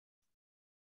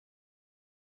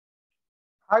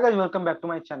Hi guys, welcome back to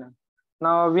my channel.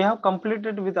 Now we have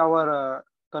completed with our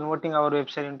converting our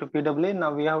website into PWA.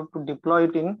 Now we have to deploy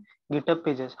it in GitHub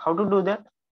Pages. How to do that?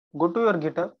 Go to your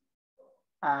GitHub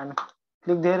and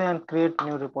click there and create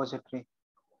new repository.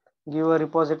 Give a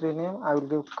repository name. I will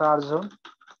give car zone.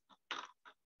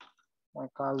 My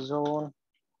car zone.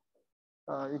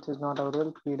 It is not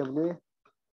available. PWA.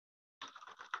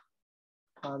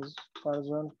 Car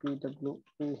zone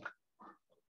PWA.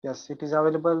 Yes, it is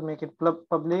available. Make it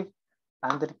public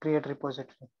and then create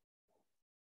repository.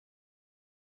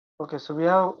 Okay, so we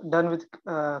have done with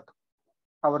our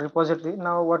repository.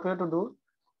 Now what we have to do,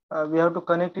 we have to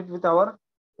connect it with our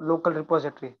local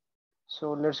repository.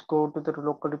 So let's go to the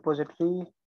local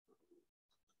repository.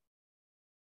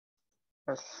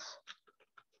 Yes,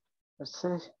 let's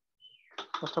say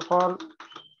first of all,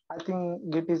 I think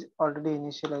Git is already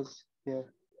initialized here.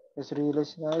 Let's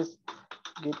reinitialize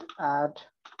Git add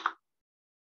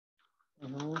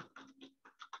Git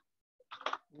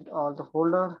all the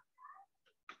folder.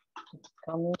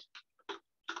 Commit.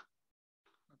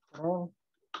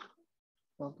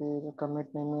 Okay, the commit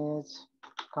name is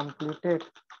completed.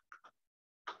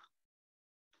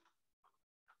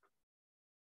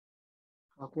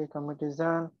 Okay, commit is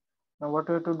done. Now what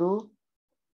we have to do,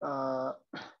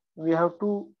 we have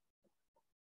to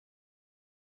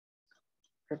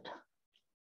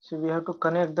we have to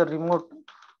connect the remote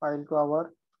file to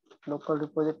our local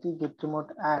repository. Git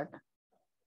remote add.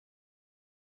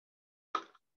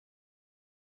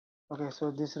 Okay,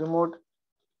 so this remote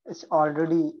is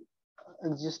already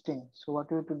existing. So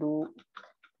what we have to do,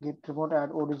 git remote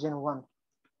add origin 1.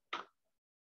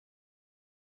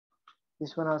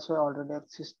 This one also already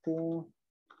existing.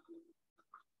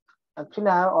 Actually,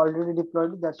 I have already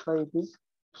deployed it, that's why it is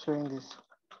showing this.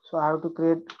 So I have to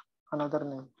create another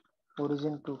name,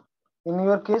 origin 2. In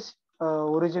your case,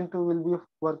 origin 2 will be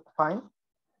work fine,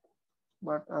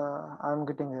 but I am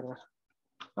getting error.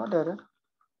 Not error,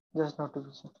 just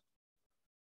notification.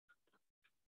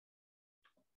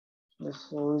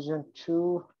 This origin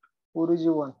 2,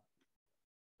 origin 1.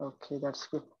 Okay, that's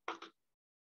good.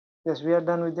 Yes, we are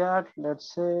done with that.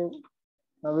 Let's say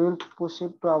now we will push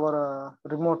it to our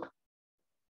remote.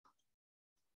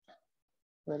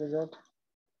 Where is that?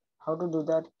 How to do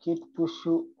that? Git push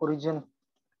origin.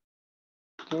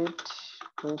 Git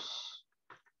push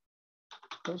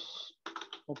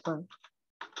open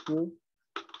to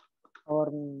our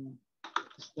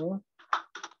this name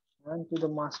and to the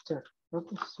master.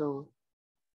 Okay, so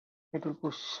it will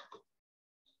push.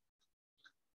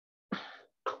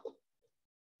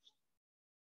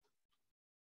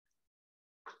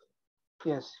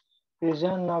 Yes,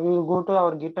 reason. Now we will go to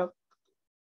our GitHub.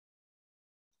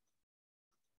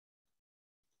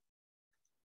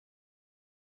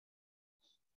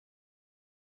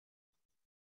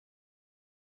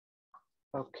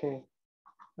 Okay,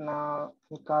 now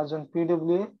because on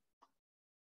PWA.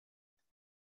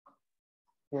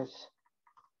 Yes,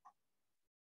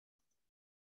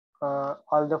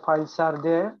 all the files are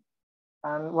there.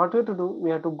 And what we have to do, we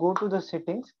have to go to the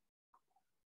settings,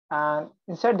 and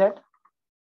inside that,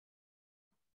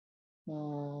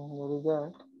 where is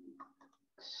that?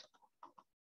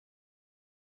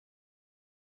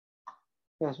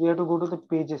 Yes, we have to go to the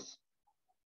pages,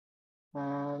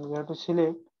 and we have to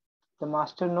select the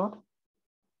master node,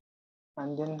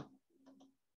 and then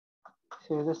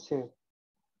save the save.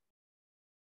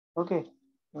 Okay,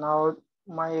 now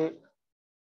my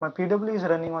PWA is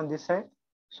running on this side.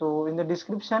 So in the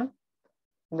description,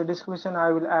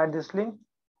 I will add this link,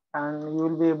 and you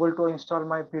will be able to install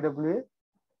my PWA.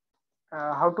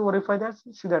 How to verify that?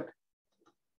 See that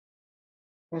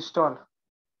install.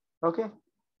 Okay,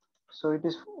 so it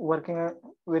is working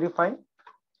very fine.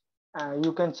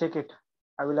 You can check it.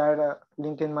 I will add a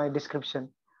link in my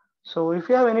description. So if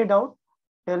you have any doubt,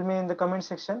 tell me in the comment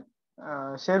section.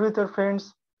 Share with your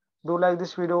friends. Do like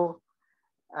this video,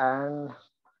 and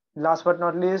last but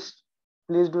not least,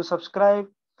 please do subscribe,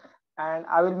 and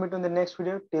I will meet in the next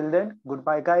video. Till then,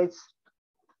 goodbye guys.